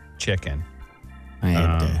from chicken. I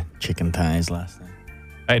had chicken thighs last night.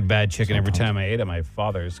 I had bad chicken every time I ate at my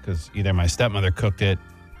father's because either my stepmother cooked it.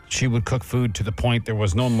 She would cook food to the point there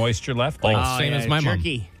was no moisture left. Same as my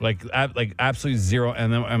jerky. mom. Like absolutely zero.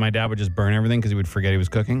 And then my dad would just burn everything because he would forget he was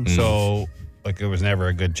cooking. So it was never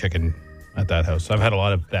a good chicken at that house. So I've had a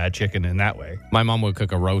lot of bad chicken in that way. My mom would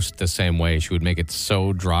cook a roast the same way. She would make it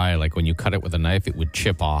so dry, like when you cut it with a knife, it would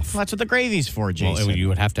chip off. Well, that's what the gravy's for, Jason. Well, you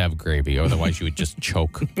would have to have gravy, otherwise you would just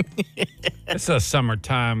choke. It's a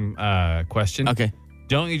summertime question. Okay.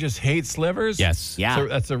 Don't you just hate slivers? Yes. Yeah. So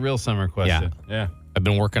that's a real summer question. Yeah. I've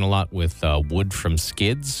been working a lot with wood from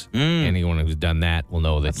skids. Anyone who's done that will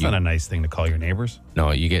know that That's not a nice thing to call your neighbors. No,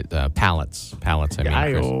 you get pallets. Pallets, I mean.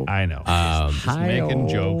 Chris. I know. Just making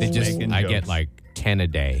jokes. I get like 10 a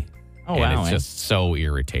day. Oh, and wow. it's just so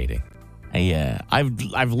irritating.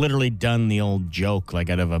 I've literally done the old joke like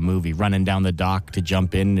out of a movie, running down the dock to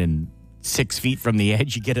jump in, and 6 feet from the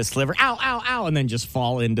edge you get a sliver, ow, ow, ow, and then just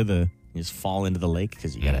fall into the lake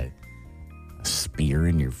because you got a spear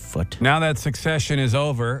in your foot. Now that Succession is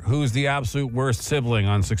over, who's the absolute worst sibling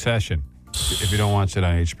on Succession? If you don't watch it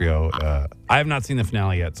on HBO, I have not seen the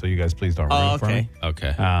finale yet, so you guys please don't ruin it for me.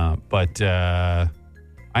 Okay. But I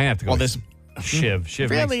have to go. Well, this Shiv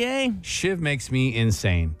really, Shiv makes me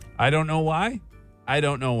insane. I don't know why.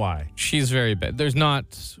 She's very bad. There's not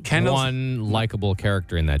one likable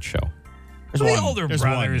character in that show. The older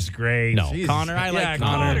brother is great. No, Jesus. Connor. I like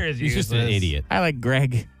Connor. Connor's He's just an useless. idiot. I like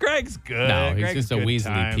Greg. Greg's good. No, he's Greg's just a good Weasley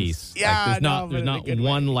times. piece. Yeah, there's not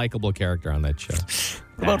one likable character on that show.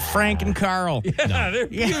 What about Frank and Carl? Yeah, they're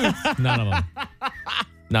cute. None of them.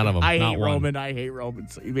 None of them. I not hate one. Roman. I hate Roman.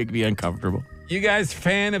 So you make me uncomfortable. You guys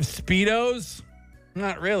fan of Speedos?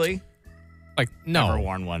 Not really. Like, no. Never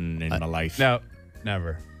worn one in my life. No,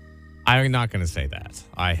 never. I'm not going to say that.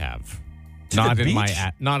 I have. To Not the in my beach?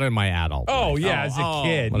 not in my adult Oh, life. yeah, as a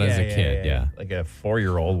kid. Well, as a kid, yeah. Like a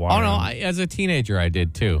 4-year-old one. Oh no, as a teenager I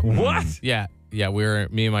did too. What? Yeah.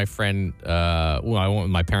 Me and my friend. I went with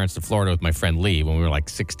my parents to Florida with my friend Lee when we were like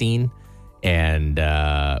 16, and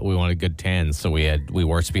we wanted good tans, so we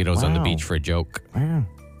wore Speedos on the Wow. beach for a joke. Wow.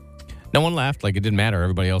 No one laughed. Like, it didn't matter.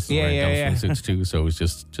 Everybody else was wearing yeah. dumb swimsuits too, so it was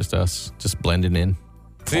just us, just blending in.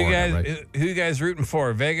 Who you Florida, guys? right? Who you guys rooting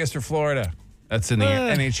for? Vegas or Florida? That's in the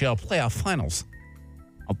NHL playoff finals.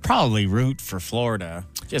 I'll probably root for Florida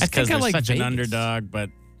just I think because I they're like such an Vegas. underdog. But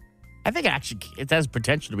I think actually it has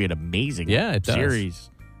potential to be an amazing It does. series.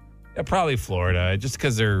 Yeah, probably Florida, just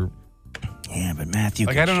because they're Yeah, but Matthew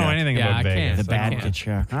like I don't know anything Yeah, about I Vegas. can't. The I bad can't.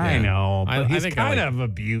 Kachuk. I know, but I he's think I kind like- of a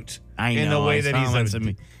beaut. I know. in the way I that saw he's him on a,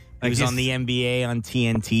 some- like he was he's- on the NBA on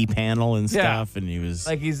TNT panel and stuff, and he was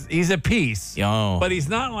like he's a piece. Yo. But he's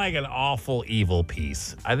not like an awful evil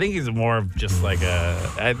piece. I think he's more of just like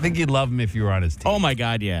I think you'd love him if you were on his team. Oh my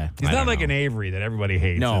God, yeah. He's not like an Avery that everybody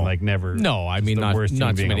hates. No. and like never. No, I mean the not worst human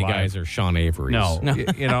too being many alive. guys are Sean Avery's. No,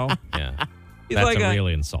 you know. Yeah. He's That's like a a- real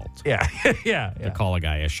insult. Yeah, yeah. To call a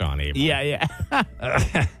guy a Sean Avery. Yeah.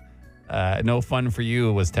 No fun for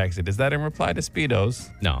you was texted. Is that in reply to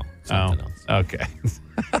Speedos? No, something else. Okay.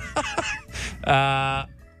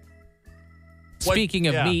 Speaking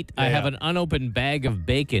of meat, I have an unopened bag of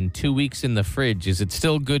bacon 2 weeks in the fridge. Is it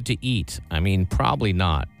still good to eat? I mean, probably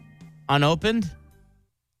not. Unopened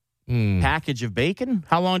package of bacon.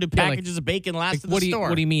 How long do packages of bacon last at the store?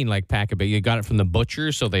 What do you mean, like pack of bacon? You got it from the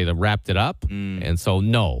butcher, so they wrapped it up? And so,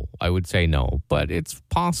 no, I would say no. But it's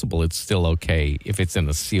possible it's still okay if it's in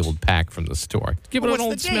a sealed pack from the store. Give it Well, an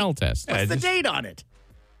what's old the smell date? test. What's the date on it?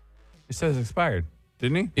 It says expired,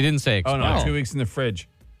 didn't he? He didn't say Oh expired. no, 2 weeks in the fridge.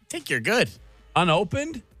 I think you're good.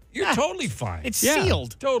 Unopened? You're totally fine. It's Yeah.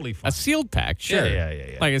 sealed. totally fine. A sealed pack, sure.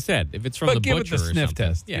 Yeah. Like I said, if it's from But the give it butcher the or sniff something.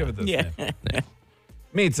 test. Yeah. Give it the Yeah. sniff.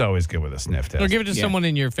 Meat's always good with a sniff test. Or give it to someone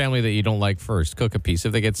in your family that you don't like first. Cook a piece.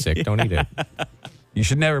 If they get sick, don't eat it. You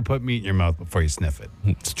should never put meat in your mouth before you sniff it.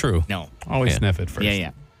 It's true. No. Always Yeah. sniff it first.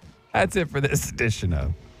 Yeah. That's it for this edition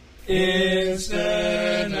of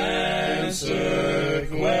Instant answer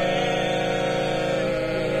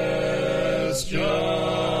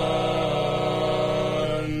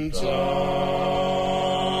question time.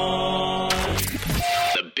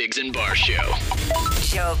 The Biggs and Bar Show.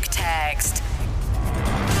 Joke text.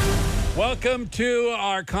 Welcome to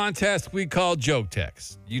our contest we call Joke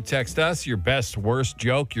Text. You text us your best, worst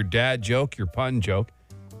joke, your dad joke, your pun joke.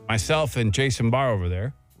 Myself and Jason Barr over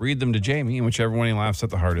there read them to Jamie, and whichever one he laughs at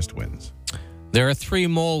the hardest wins. There are 3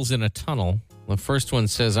 moles in a tunnel. The first one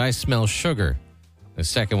says, I smell sugar. The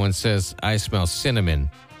second one says, I smell cinnamon.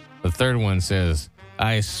 The third one says,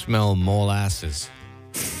 I smell molasses.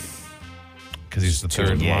 Because he's the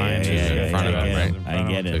third line in front of him, right? I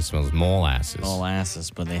get So he it. smells molasses. Molasses,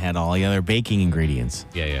 but they had all the other baking ingredients.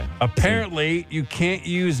 Yeah. Apparently, you can't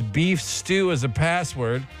use beef stew as a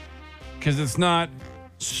password because it's not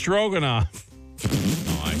stroganoff.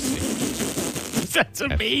 Oh, I see. That's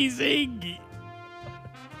amazing.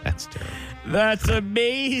 That's terrible. That's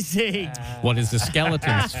amazing. What is the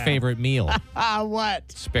skeleton's favorite meal? What?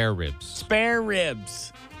 Spare ribs. Spare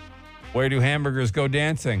ribs. Where do hamburgers go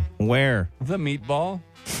dancing? Where? The meatball.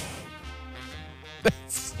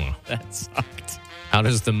 That sucked. How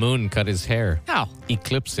does the moon cut his hair? How? He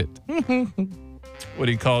clips it. What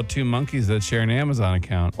do you call 2 monkeys that share an Amazon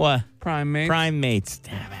account? What? Primates. Prime mates.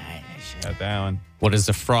 Damn it. Got that one. What is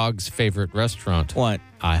the frog's favorite restaurant? What?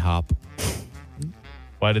 IHOP.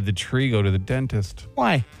 Why did the tree go to the dentist?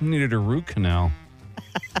 Why? He needed a root canal.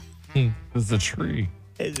 It's a tree.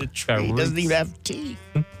 It's a Got tree. It doesn't roots. even have teeth.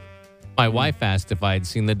 My wife asked if I had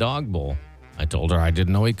seen the dog bowl. I told her I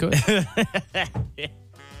didn't know he could.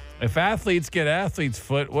 If athletes get athlete's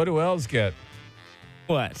foot, what do elves get?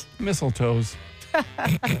 What? Mistletoes.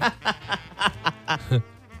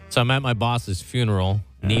 So I'm at my boss's funeral,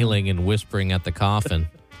 kneeling and whispering at the coffin.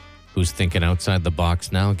 Who's thinking outside the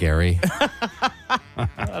box now, Gary?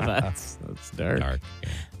 That's dark.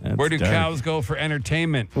 That's Where do dark. cows go for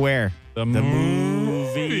entertainment? Where? The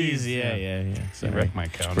movies. Yeah. You Sorry. wrecked my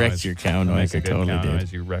cow Wrecked noise. your cow That noise. makes a I good totally cow did.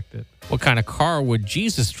 noise. You wrecked it. What kind of car would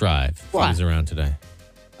Jesus drive if he What? was around today?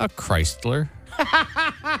 A Chrysler.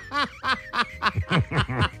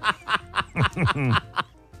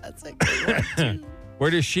 That's a good one, too. Where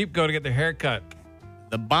do sheep go to get their hair cut?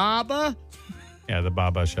 The Baba? Yeah, the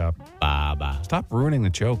Baba shop. Baba. Stop ruining the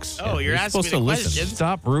jokes. Oh, you're asking me supposed the to listen. questions.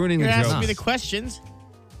 Stop ruining You're the asking jokes. me the questions.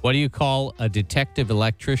 What do you call a detective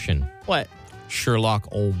electrician? What?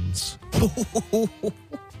 Sherlock Holmes.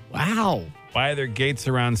 Wow. Why are there gates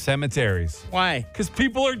around cemeteries? Why? Because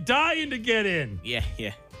people are dying to get in. Yeah.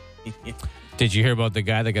 Did you hear about the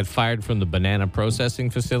guy that got fired from the banana processing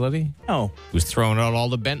facility? Oh. He was throwing out all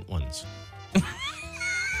the bent ones.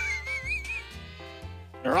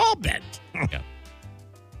 They're all bent. Yeah.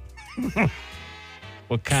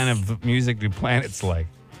 What kind of music do planets like?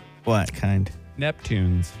 What kind?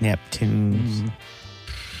 Neptunes. Neptunes.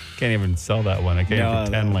 Can't even sell that one. I can't No,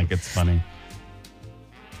 pretend no. like it's funny.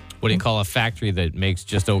 What do you call a factory that makes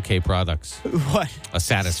just okay products? What? A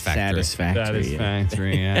satisfactory.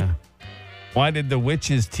 Satisfactory, yeah. Why did the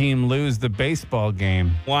Witches team lose the baseball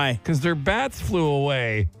game? Why? Because their bats flew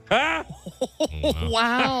away. Ha!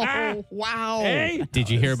 Wow. Wow. Hey? Did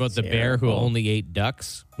you hear about the bear who terrible. only ate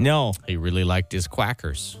ducks? No. He really liked his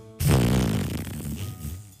quackers.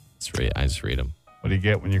 I just read them. What do you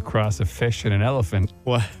get when you cross a fish and an elephant?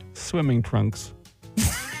 What? Swimming trunks.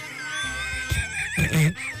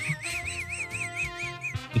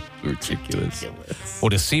 Ridiculous.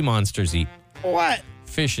 What do sea monsters eat? What?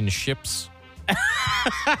 Fish and ships.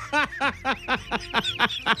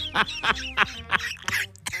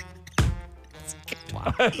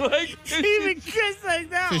 Like, Even Chris like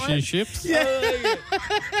that Fish one. and ships? I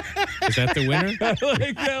Is that the winner? like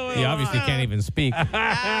that one. He obviously can't even speak.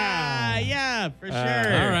 Yeah, for sure.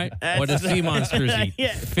 All right. What do sea monsters eat?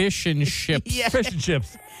 Yeah. Fish and ships. Yeah. Fish and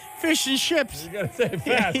chips. Fish and ships. You gotta say it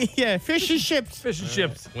fast. Yeah, fish and ships. Fish and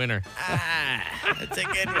chips. Winner. That's a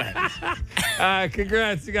good one.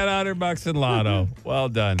 Congrats. You got $100 in lotto. Well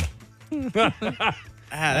done. There's a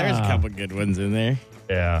couple good ones in there.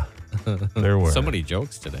 Yeah. There were. So many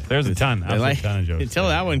jokes today. There's a ton. I A ton of jokes. Until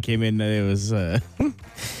that one came in, it was, why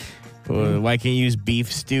can't you use beef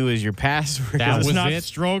stew as your password? That It's was not it?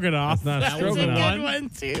 stroganoff. It's not That was a stroganoff. good one,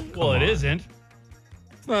 too. Well, it isn't.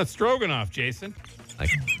 It's not stroganoff, Jason.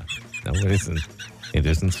 No, it isn't. It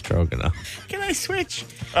isn't stroganoff. Can I switch?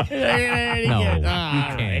 No, you you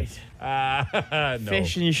can't. No.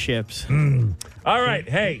 Fish and ships. All right.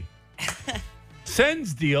 Hey.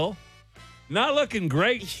 Sens deal. Not looking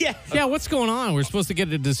great. Yeah, what's going on? We're supposed to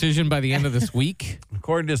get a decision by the end of this week.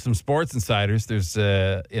 According to some sports insiders, there's,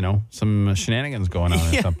 some shenanigans going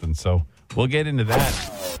on or something. So we'll get into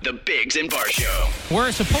that. The Bigs and Bar Show.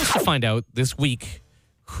 We're supposed to find out this week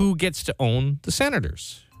who gets to own the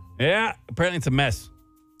Senators. Yeah. Apparently it's a mess.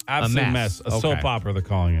 Absolute mess. A soap opera, they're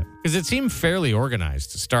calling it. Because it seemed fairly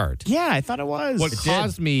organized to start. Yeah, I thought it was. What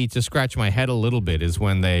caused me to scratch my head a little bit is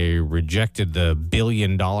when they rejected the $1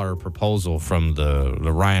 billion proposal from the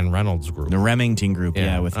Ryan Reynolds group. The Remington group, with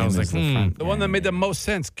I him was as like, the front. The one that made the most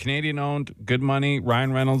sense. Canadian-owned, good money.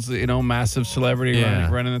 Ryan Reynolds, massive celebrity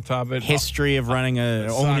running the top of it. History of owning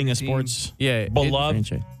a sports. Yeah, Beloved.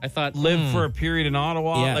 franchise. I thought Lived for a period in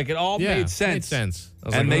Ottawa. Yeah. Like, it all made sense. I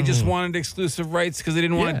was And like, they just wanted exclusive rights because they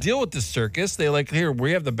didn't want to deal with the circus. They here,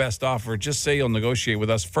 we have the best offer. Just say you'll negotiate with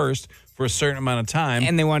us first for a certain amount of time.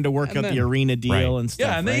 And they wanted to work And out then- the arena deal and stuff.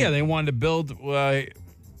 Yeah, and they wanted to build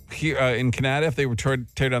here in Canada. If they were to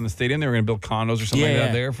tear down the stadium, they were going to build condos or something like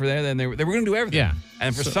that there for there. Then they were going to do everything. Yeah.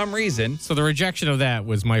 And for some reason, So the rejection of that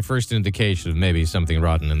was my first indication of maybe something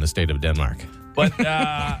rotten in the state of Denmark. but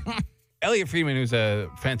Elliot Friedman, who's a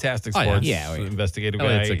fantastic sports investigative guy,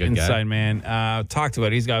 Elliot's a good guy. inside man, talked about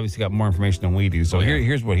it. He's obviously got more information than we do. So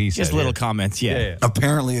here's what he said. Just little comments, yeah.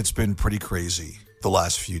 Apparently, it's been pretty crazy the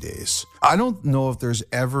last few days. I don't know if there's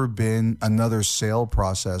ever been another sale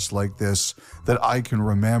process like this that I can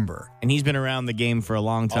remember. And he's been around the game for a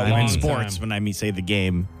long time. long in sports, time. when I say the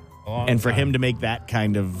game. And for him to make that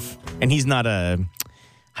kind of, and he's not a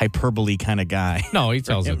hyperbole kind of guy. No, he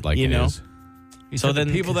tells it like it is. So then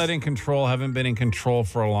the people that are in control haven't been in control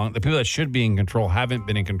for a long. The people that should be in control haven't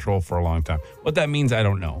been in control for a long time. What that means, I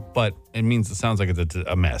don't know, but it sounds like it's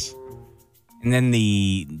a mess. And then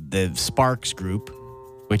the Sparks group,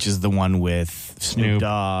 which is the one with Snoop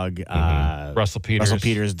Dogg, Russell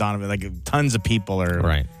Peters, Donovan, like tons of people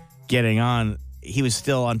are getting on. He was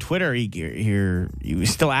still on Twitter. He was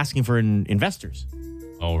still asking for investors.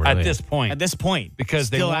 Oh, really? At this point, because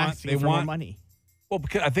still they want more money. Well,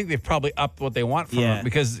 because I think they've probably upped what they want from it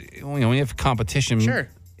because when you have competition,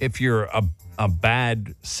 if you're a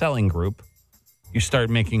bad selling group, you start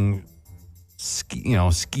making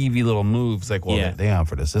skeevy little moves like, well, they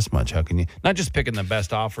offered us this much. How can you not just picking the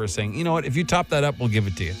best offer, saying, you know what, if you top that up, we'll give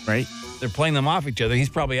it to you. Right? They're playing them off each other. He's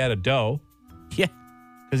probably out of dough. Yeah,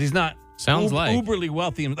 because he's not uberly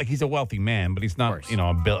wealthy. Like he's a wealthy man, but he's not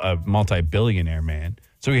a multi-billionaire man.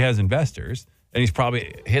 So he has investors, and he's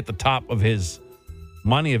probably hit the top of his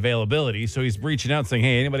money availability, so he's reaching out saying,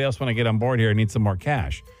 hey, anybody else want to get on board here? I need some more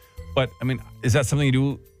cash. But I mean, is that something you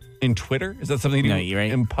do in Twitter? Is that something you do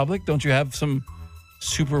in public? Don't you have some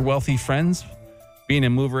super wealthy friends? Being a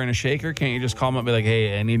mover and a shaker, can't you just call them up and be like,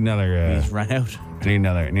 hey, I need another he's run out. I need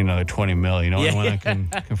another 20 mil. You know, anyone that can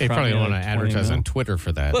They probably don't want to advertise on Twitter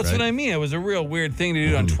for that. Well, that's what I mean. It was a real weird thing to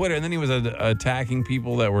do on Twitter, and then he was attacking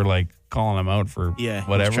people that were like calling him out for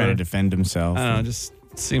whatever, trying to defend himself. I don't know, just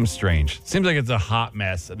seems strange. Seems like it's a hot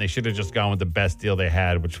mess, and they should have just gone with the best deal they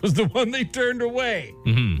had, which was the one they turned away.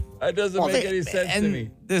 That doesn't make any sense to me.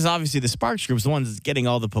 There's obviously the Sparks group, the ones that's getting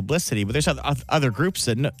all the publicity, but there's other groups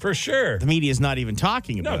that for sure the media is not even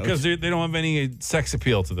talking about. No, because they don't have any sex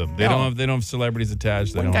appeal to them. They don't have celebrities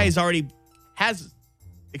attached. One guy's already has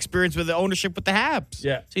experience with the ownership with the Habs.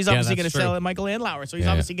 Yeah, so he's obviously going to sell it, Michael Andlauer. So he's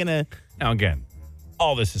obviously going to. Now again,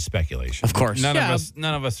 all this is speculation. Of course. None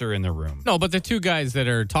of us are in the room. No, but the two guys that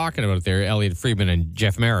are talking about it there, Elliot Friedman and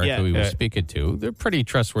Jeff Merrick, who we were speaking to, they're pretty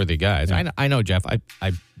trustworthy guys. I know Jeff.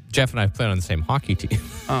 Jeff and I played on the same hockey team.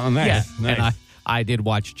 Oh, nice. Nice. And I did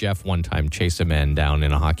watch Jeff one time chase a man down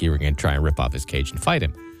in a hockey ring and try and rip off his cage and fight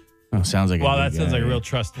him. Oh, sounds like that sounds like a real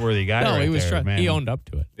trustworthy guy. No, right he was. there, He owned up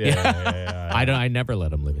to it. Yeah. I never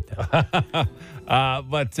let him live it down. I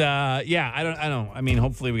don't. I mean,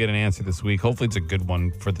 hopefully we get an answer this week. Hopefully it's a good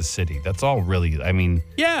one for the city. That's all really. I mean,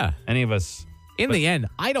 any of us. In the end,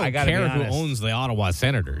 I don't care who owns the Ottawa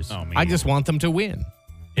Senators. I just want them to win.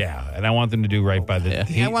 Yeah, and I want them to do right by the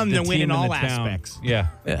team. I want them to win in all aspects. Yeah,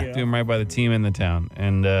 do them right by the team in the town.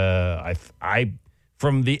 And I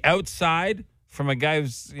from the outside, from a guy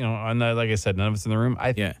who's like I said, none of us in the room.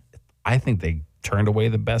 I think they turned away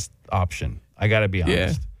the best option. I got to be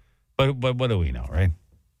honest. But what do we know, right?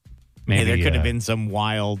 Maybe there could have been some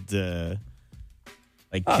wild,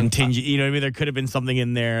 contingent. You know what I mean? There could have been something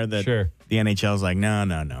in there that the NHL's like,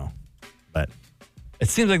 no. But it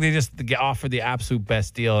seems like they just offered the absolute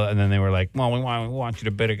best deal, and then they were like, well, we want you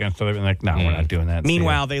to bid against other. And like, no, we're not doing that.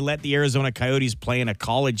 Meanwhile, they let the Arizona Coyotes play in a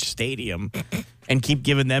college stadium and keep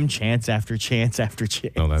giving them chance after chance after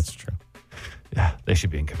chance. Oh, that's true. Yeah, they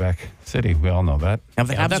should be in Quebec City. We all know that. Now,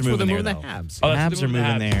 the Habs are moving there, the though. Habs. The Habs are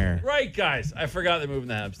moving there. Right, guys. I forgot they're moving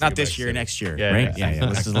the Habs. Not this year, next year. Yeah, right? Yeah.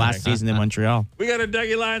 This is the last season in Montreal. We got a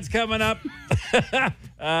Dougie Lines coming up.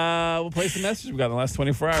 We'll play some messages we got in the last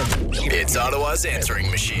 24 hours. It's Ottawa's answering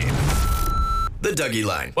machine. The Dougie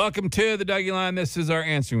Line. Welcome to the Dougie Line. This is our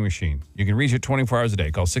answering machine. You can reach it 24 hours a day.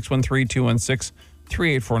 Call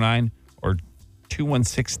 613-216-3849 or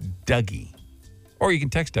 216-DOUGY. Or you can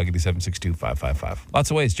text Dougie to 762-555.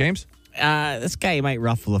 Lots of ways. James? This guy might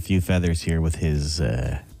ruffle a few feathers here with his...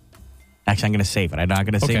 Actually, I'm going to save it. I'm not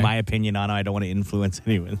going to say my opinion on it. I don't want to influence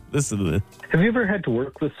anyone. This is the... Have you ever had to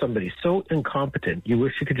work with somebody so incompetent you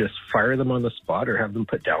wish you could just fire them on the spot or have them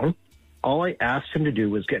put down? All I asked him to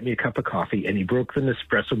do was get me a cup of coffee, and he broke the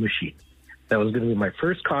Nespresso machine. That was going to be my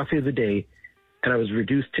first coffee of the day, and I was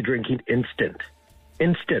reduced to drinking instant.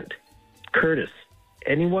 Instant. Curtis,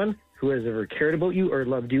 anyone who has ever cared about you or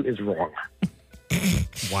loved you is wrong.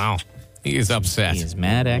 Wow. He is upset. He is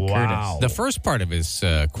mad at Curtis. The first part of his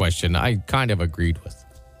question, I kind of agreed with.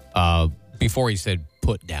 Before he said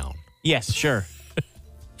put down. Yes, sure.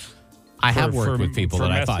 I have worked with people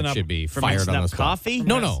that I thought should be fired on the spot. Coffee?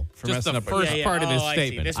 No. Just the first part of his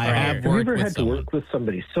statement. I have you worked ever with had someone. to work with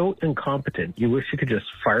somebody so incompetent you wish you could just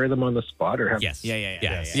fire them on the spot or have... Yes.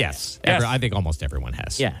 Yes. Yes. I think almost everyone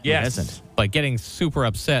has. Yeah. Yes. Who hasn't? But getting super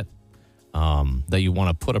upset that you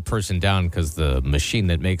want to put a person down because the machine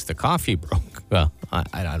that makes the coffee broke. Well,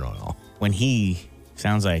 I don't know. When he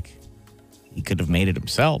sounds like he could have made it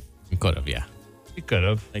himself. He could have, yeah. He could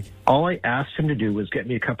have. All I asked him to do was get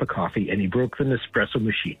me a cup of coffee, and he broke the Nespresso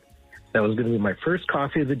machine. That was going to be my first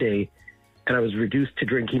coffee of the day, and I was reduced to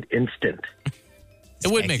drinking instant.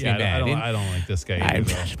 It would make me mad. I don't like this guy. I'm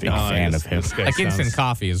not a big fan of him. Like instant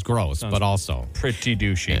coffee is gross, but also pretty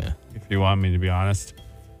douchey, if you want me to be honest.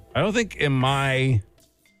 I don't think in my...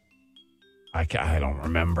 I don't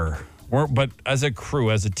remember. But as a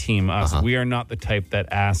crew, as a team, we are not the type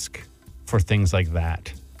that ask for things like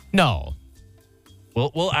that. No.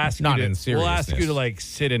 We'll ask not you to, in seriousness. We'll ask you to like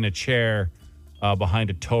sit in a chair behind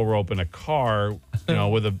a tow rope in a car,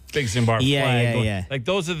 with a big Zimbar flag. Yeah. Like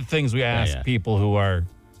those are the things we ask people who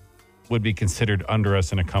would be considered under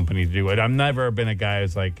us in a company to do it. I've never been a guy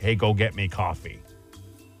who's like, hey, go get me coffee.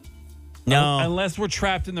 No. Unless we're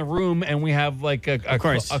trapped in the room and we have like a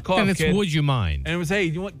course. a call And it's kid. would you mind? And it was, hey,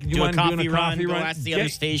 you want Do a coffee run, go run? ask the other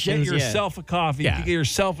stations, Get yourself a coffee. Yeah. Get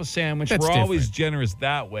yourself a sandwich. That's We're always different. generous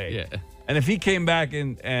that way. Yeah. And if he came back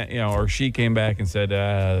and or she came back and said,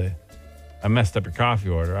 I messed up your coffee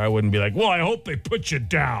order, I wouldn't be like, well, I hope they put you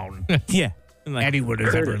down. Yeah. Anyone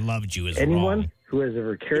who's ever loved you is Anyone wrong. who has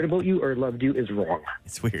ever cared about you or loved you is wrong.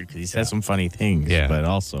 It's weird because he says some funny things, Yeah. but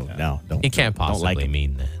also, no, don't. He can't don't possibly like him.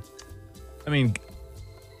 mean that. I mean,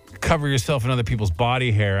 cover yourself in other people's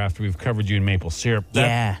body hair after we've covered you in maple syrup.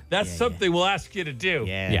 That's something we'll ask you to do.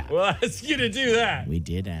 Yeah. We'll ask you to do that. We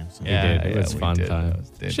did ask. Yeah, it was we fun did. time.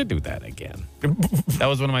 Did. Should do that again. That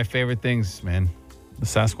was one of my favorite things, man. The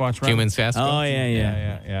Sasquatch run. Human Sasquatch. Oh,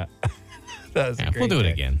 yeah. That was a We'll great do it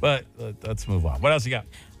day. again. But let's move on. What else you got?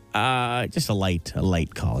 Just a light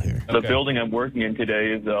call here. The building I'm working in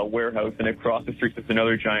today is a warehouse, and across the street is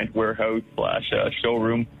another giant warehouse /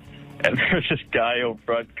 showroom. And there's this guy out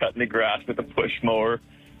front cutting the grass with a push mower.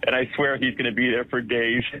 And I swear he's going to be there for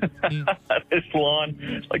days. This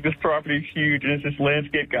lawn, like this property's huge, and it's this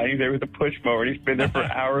landscape guy. He's there with a push mower, and he's been there for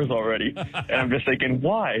hours already. And I'm just thinking,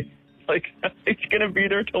 why? Like, he's going to be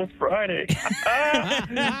there till Friday.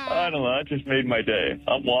 I don't know. That just made my day.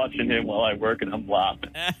 I'm watching him while I work, and I'm laughing.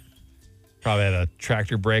 Probably had a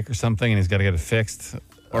tractor break or something, and he's got to get it fixed.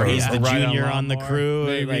 Or he's the ride junior a on the lawnmower. crew.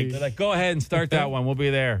 They're like, go ahead and start that one. We'll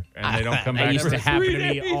be there. And they don't come back. That used for to happen 3 to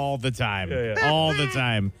me days. all the time. Yeah. All the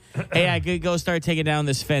time. Hey, I could go start taking down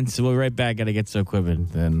this fence. We'll be right back. Got to get some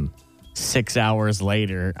equipment. Then 6 hours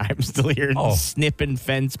later, I'm still here snipping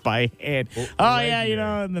fence by hand.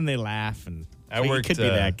 And then they laugh. And I so worked, you could be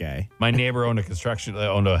that guy. My neighbor owned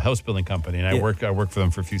a house building company, and I worked for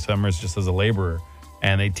them for a few summers just as a laborer.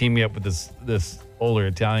 And they teamed me up with this older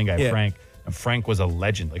Italian guy, Frank. And Frank was a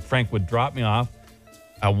legend. Like, Frank would drop me off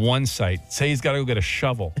at one site, say he's got to go get a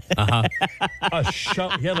shovel. A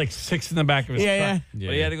shovel. He had like 6 in the back of his truck.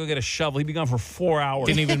 But he had to go get a shovel. He'd be gone for 4 hours.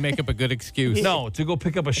 Didn't even make up a good excuse. No, to go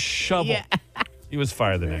pick up a shovel. He was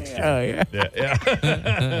fired the next year. Oh, yeah.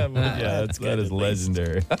 That is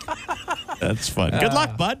legendary. That's fun. Good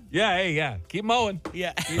luck, bud. Keep mowing.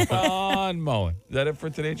 Keep on mowing. Is that it for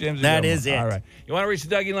today, James? That is it. All right. You want to reach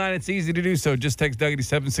the Dougie line? It's easy to do so. Just text Dougie to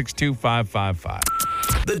 762-555.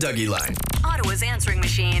 The Dougie Line. Ottawa's answering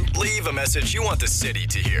machine. Leave a message you want the city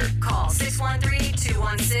to hear. Call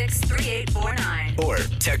 613-216-3849. Or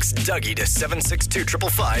text Dougie to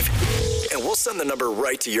 762-555, and we'll send the number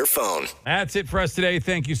right to your phone. That's it for us today.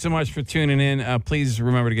 Thank you so much for tuning in. Please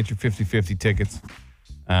remember to get your 50-50 tickets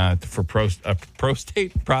for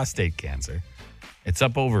prostate cancer. It's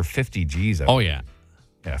up over 50 G's. Oh, yeah.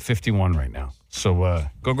 Yeah, 51 right now. So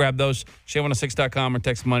go grab those. Shay106.com or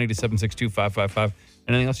text money to 762-555.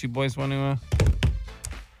 Anything else you boys want to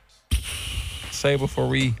say before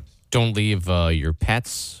we... Don't leave your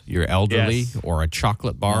pets, your elderly, or a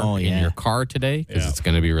chocolate bar in your car today because it's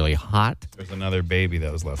going to be really hot. There's another baby that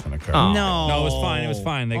was left in a car. Oh. No, it was fine. It was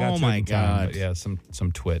fine. They got to it in time. But yeah, some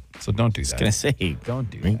twit. So don't do that. I was going to say, don't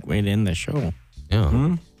do that. Wait in the show. Yeah.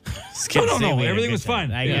 No. Everything was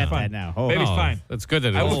fine. I get that now. Baby's fine. That's good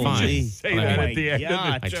that it was fine. Say that at the end of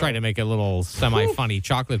the I show. tried to make a little semi-funny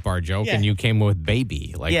chocolate bar joke, and you came with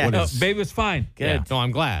baby. Like, what is... Baby was fine. Good. Yeah. No,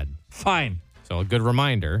 I'm glad. Fine. So a good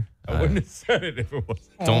reminder. I wouldn't have said it if it was.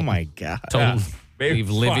 Oh, my God. Don't leave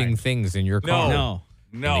Baby's living fine. things in your car. No.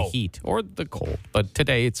 In the heat or the cold. But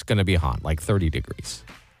today it's going to be hot, like 30 degrees.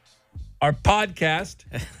 Our podcast,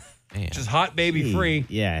 which is Hot Baby Free.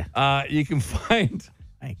 Yeah. You can find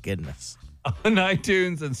My goodness. on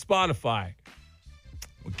iTunes and Spotify.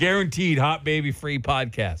 Guaranteed Hot Baby Free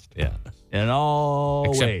podcast. Yeah. In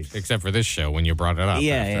all ways. Except for this show when you brought it up.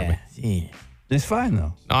 Yeah. It's fine,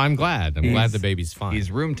 though. No, I'm glad. I'm glad the baby's fine. He's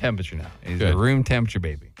room temperature now. He's Good. a room temperature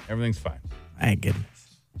baby. Everything's fine. My goodness.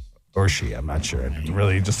 Or she, I'm not sure.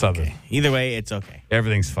 Really, just something. Either way, it's okay.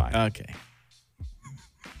 Everything's fine. Okay.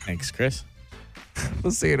 Thanks, Chris.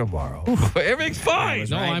 We'll see you tomorrow. Everything's fine.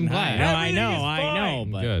 No, I'm glad. No, I know.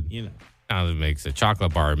 But, Good. you know. Now it makes a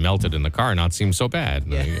chocolate bar melted in the car not seem so bad.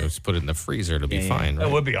 You just put it in the freezer, it'll be fine. That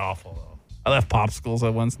Right? would be awful, though. I left popsicles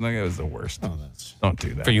at once, and it was the worst. Don't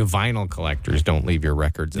do that. For you vinyl collectors, don't leave your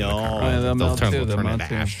records in the car. Yeah, they'll melt too, they'll they'll turn melt into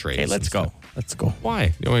too. ashtrays. Okay, let's and go. stuff. Let's go. Why?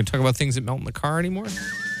 You don't want to talk about things that melt in the car anymore?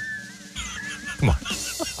 Come on.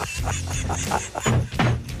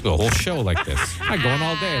 Do a whole show like this. I'm going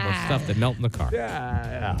all day about stuff that melt in the car.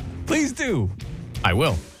 Yeah. Please do. I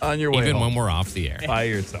will. On your way Even home. when we're off the air. By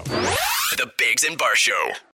yourself. The Bigs and Bar Show.